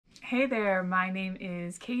Hey there, my name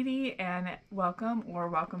is Katie and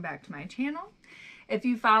welcome back to my channel. If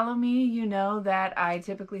you follow me, you know that I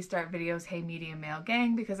typically start videos, hey media male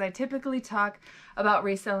gang, because I typically talk about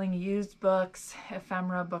reselling used books,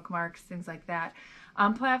 ephemera, bookmarks, things like that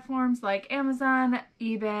on platforms like Amazon,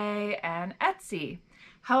 eBay, and Etsy.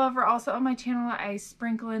 However, also on my channel, I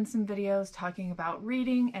sprinkle in some videos talking about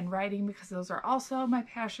reading and writing because those are also my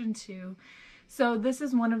passion too. So this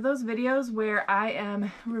is one of those videos where I am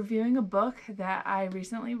reviewing a book that I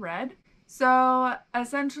recently read. So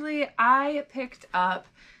essentially I picked up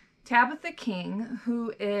Tabitha King,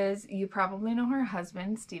 who is, you probably know her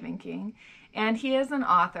husband, Stephen King, and he is an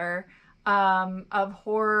author of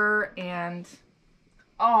horror and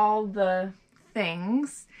all the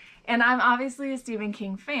things. And I'm obviously a Stephen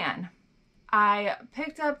King fan. I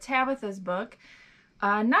picked up Tabitha's book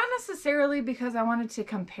not necessarily because I wanted to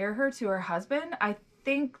compare her to her husband. I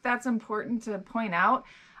think that's important to point out.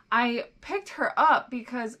 I picked her up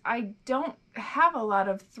because I don't have a lot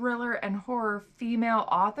of thriller and horror female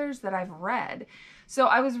authors that I've read. So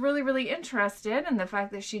I was really interested in the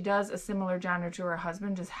fact that she does a similar genre to her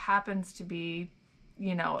husband, just happens to be,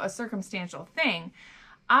 you know, a circumstantial thing.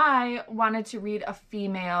 I wanted to read a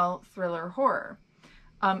female thriller horror.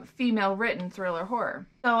 Female written thriller horror.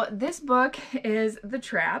 So this book is The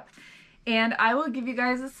Trap, and I will give you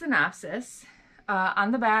guys a synopsis.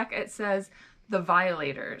 On the back it says The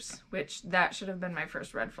Violators, which that should have been my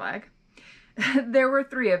first red flag. There were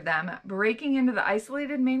 3 of them, breaking into the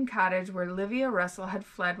isolated Maine cottage where Livia Russell had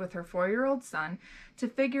fled with her 4-year-old son to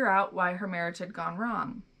figure out why her marriage had gone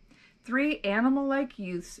wrong. 3 animal-like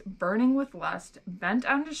youths burning with lust, bent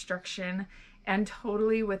on destruction, and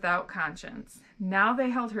totally without conscience. Now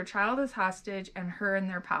they held her child as hostage and her in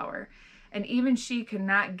their power, and even she could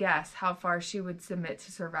not guess how far she would submit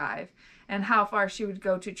to survive, and how far she would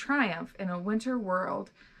go to triumph in a winter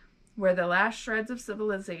world where the last shreds of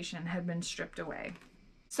civilization had been stripped away.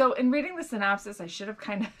 So in reading the synopsis, I should have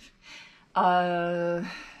kind of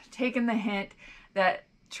taken the hint that,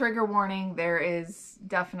 trigger warning, there is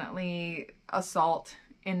definitely assault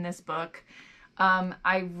in this book.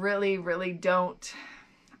 I really don't.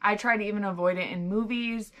 I try to even avoid it in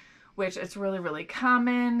movies, which it's really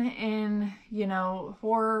common in, you know,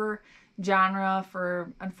 horror genre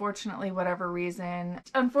for, unfortunately, whatever reason.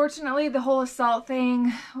 Unfortunately, the whole assault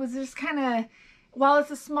thing was just kind of, while it's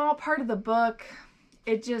a small part of the book,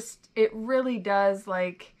 it really does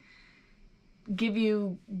like give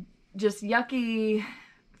you just yucky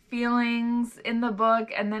feelings in the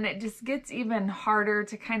book, and then it just gets even harder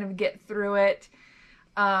to kind of get through it.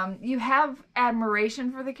 You have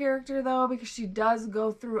admiration for the character though, because she does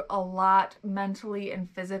go through a lot mentally and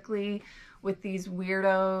physically with these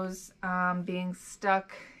weirdos, being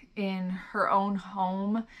stuck in her own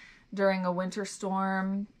home during a winter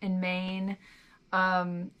storm in Maine.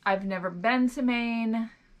 I've never been to Maine.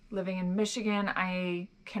 Living in Michigan, I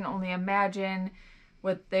can only imagine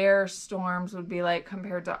what their storms would be like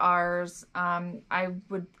compared to ours. I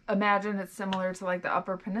would imagine it's similar to like the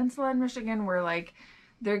Upper Peninsula in Michigan, where like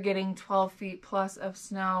they're getting 12 feet plus of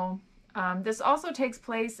snow. This also takes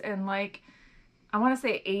place in like, I want to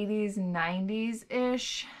say 80s,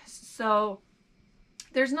 90s-ish. So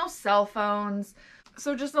there's no cell phones.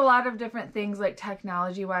 So just a lot of different things like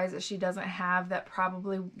technology-wise that she doesn't have, that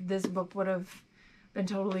probably this book would have been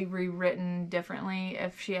totally rewritten differently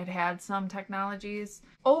if she had had some technologies.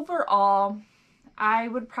 Overall, I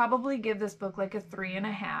would probably give this book like a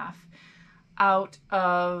 3.5 out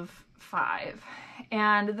of 5.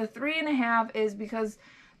 And the 3.5 is because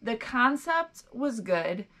the concept was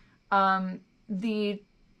good. The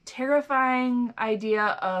terrifying idea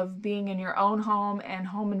of being in your own home and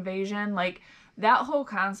home invasion, like that whole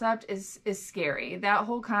concept is scary. That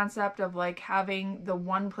whole concept of like having the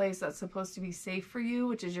one place that's supposed to be safe for you,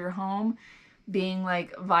 which is your home, being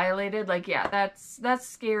like violated, like yeah, that's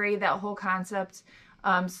scary, that whole concept.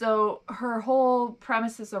 So her whole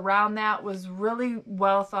premises around that was really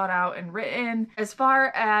well thought out and written. As far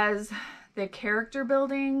as the character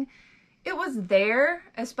building, it was there,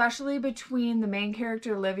 especially between the main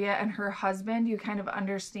character Livia and her husband. You kind of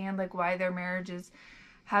understand like why their marriage is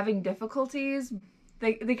having difficulties.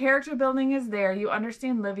 The character building is there. You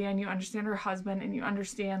understand Livia and you understand her husband and you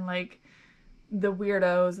understand like the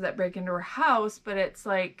weirdos that break into her house, but it's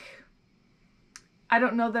like, I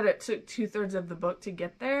don't know that it took 2/3 of the book to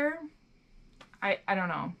get there. I don't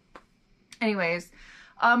know. Anyways,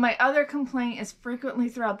 my other complaint is frequently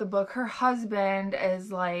throughout the book, her husband is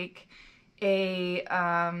like a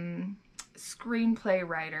screenplay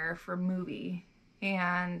writer for movie,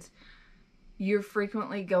 and you're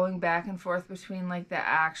frequently going back and forth between like the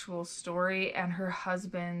actual story and her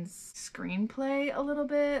husband's screenplay a little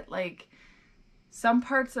bit. Like some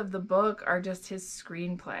parts of the book are just his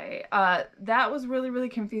screenplay. That was really, really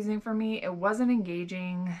confusing for me. It wasn't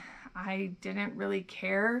engaging. I didn't really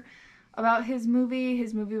care about his movie.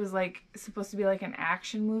 His movie was like supposed to be like an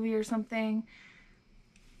action movie or something.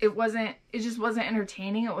 It just wasn't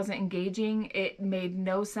entertaining. It wasn't engaging. It made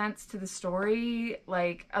no sense to the story,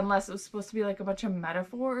 like, unless it was supposed to be like a bunch of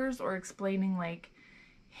metaphors or explaining like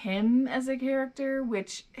him as a character,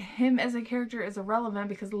 which him as a character is irrelevant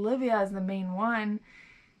because Livia is the main one.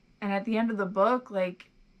 And at the end of the book, like,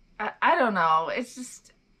 I don't know. It's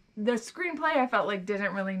just, the screenplay I felt like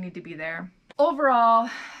didn't really need to be there. Overall,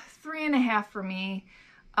 3.5 for me.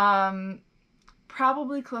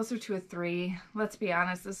 Probably closer to a 3. Let's be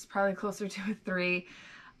honest, this is probably closer to a 3.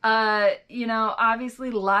 You know, obviously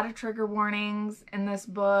a lot of trigger warnings in this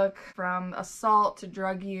book, from assault to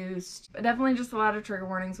drug use. But definitely just a lot of trigger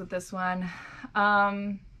warnings with this one.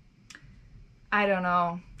 I don't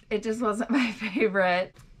know. It just wasn't my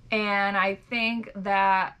favorite. And I think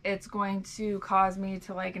that it's going to cause me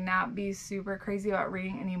to like not be super crazy about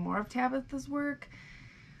reading any more of Tabitha's work.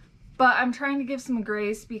 But I'm trying to give some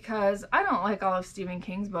grace because I don't like all of Stephen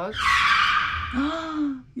King's books.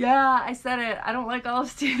 Yeah, I said it. I don't like all of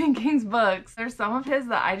Stephen King's books. There's some of his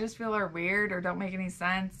that I just feel are weird or don't make any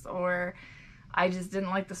sense, or I just didn't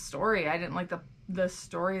like the story. I didn't like the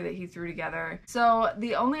story that he threw together. So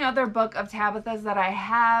the only other book of Tabitha's that I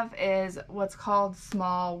have is what's called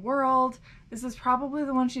Small World. This is probably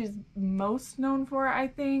the one she's most known for, I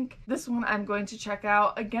think. This one I'm going to check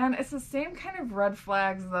out. Again, it's the same kind of red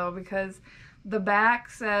flags though, because the back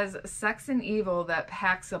says sex and evil that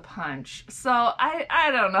packs a punch. So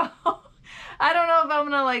I don't know. I don't know if I'm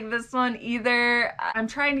gonna like this one either. I'm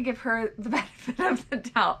trying to give her the benefit of the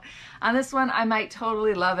doubt. On this one, I might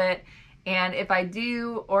totally love it. And if I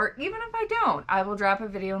do, or even if I don't, I will drop a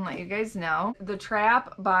video and let you guys know. The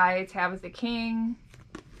Trap by Tabitha King.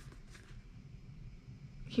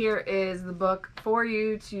 Here is the book for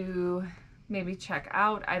you to maybe check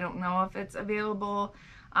out. I don't know if it's available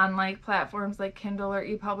on like platforms like Kindle or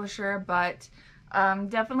ePublisher, but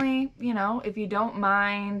definitely, you know, if you don't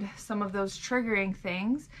mind some of those triggering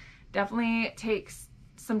things, definitely take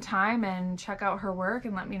some time and check out her work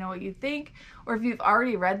and let me know what you think. Or if you've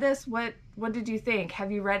already read this, what did you think?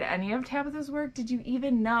 Have you read any of Tabitha's work? Did you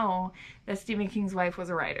even know that Stephen King's wife was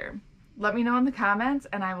a writer? Let me know in the comments,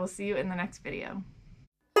 and I will see you in the next video.